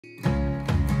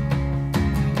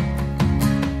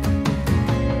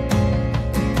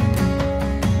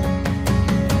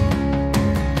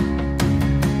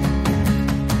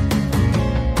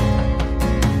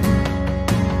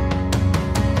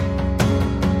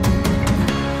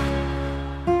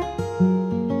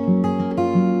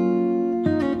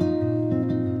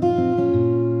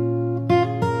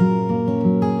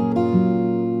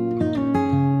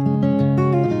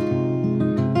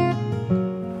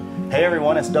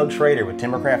it's Doug Schrader with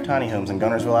Timbercraft Tiny Homes in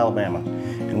Guntersville, Alabama,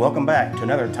 and welcome back to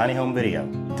another tiny home video.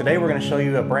 Today we're going to show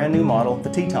you a brand new model, the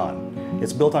Teton.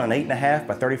 It's built on an 8.5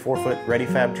 by 34 foot ready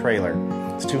fab trailer.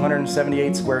 It's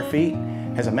 278 square feet,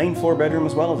 has a main floor bedroom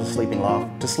as well as a sleeping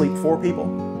loft to sleep 4 people.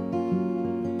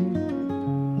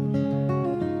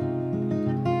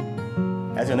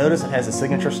 As you'll notice, it has the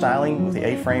signature styling with the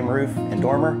A-frame roof and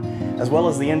dormer, as well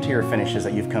as the interior finishes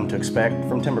that you've come to expect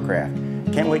from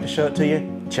Timbercraft. Can't wait to show it to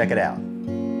you. Check it out.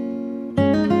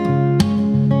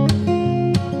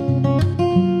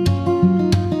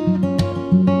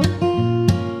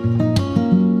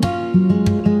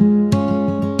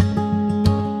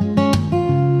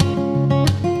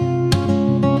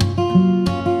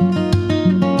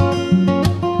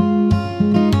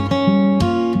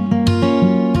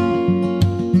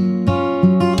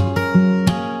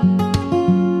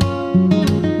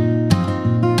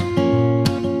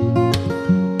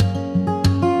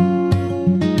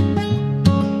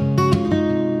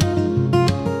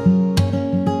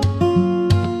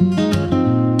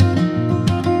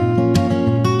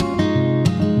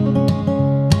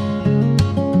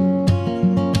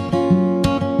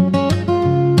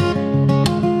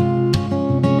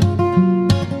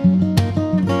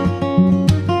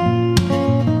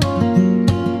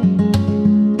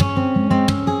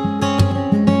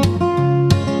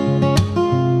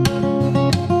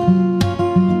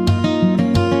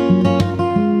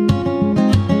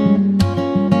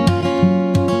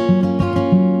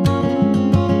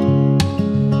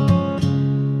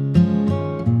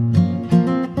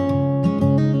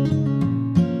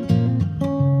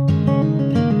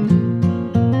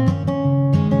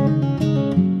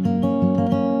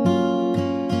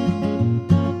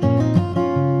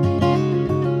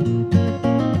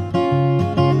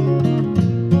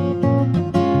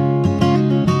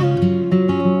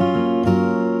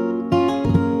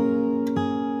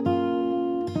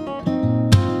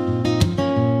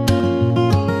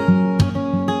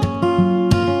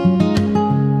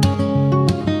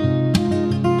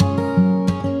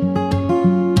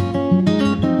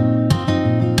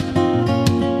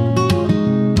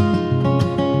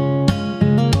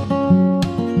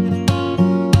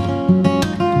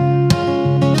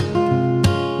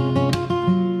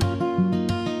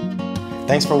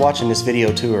 Thanks for watching this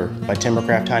video tour by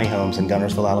Timbercraft Tiny Homes in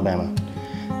Guntersville, Alabama.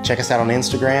 Check us out on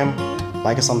Instagram,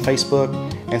 like us on Facebook,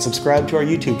 and subscribe to our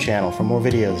YouTube channel for more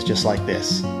videos just like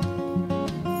this.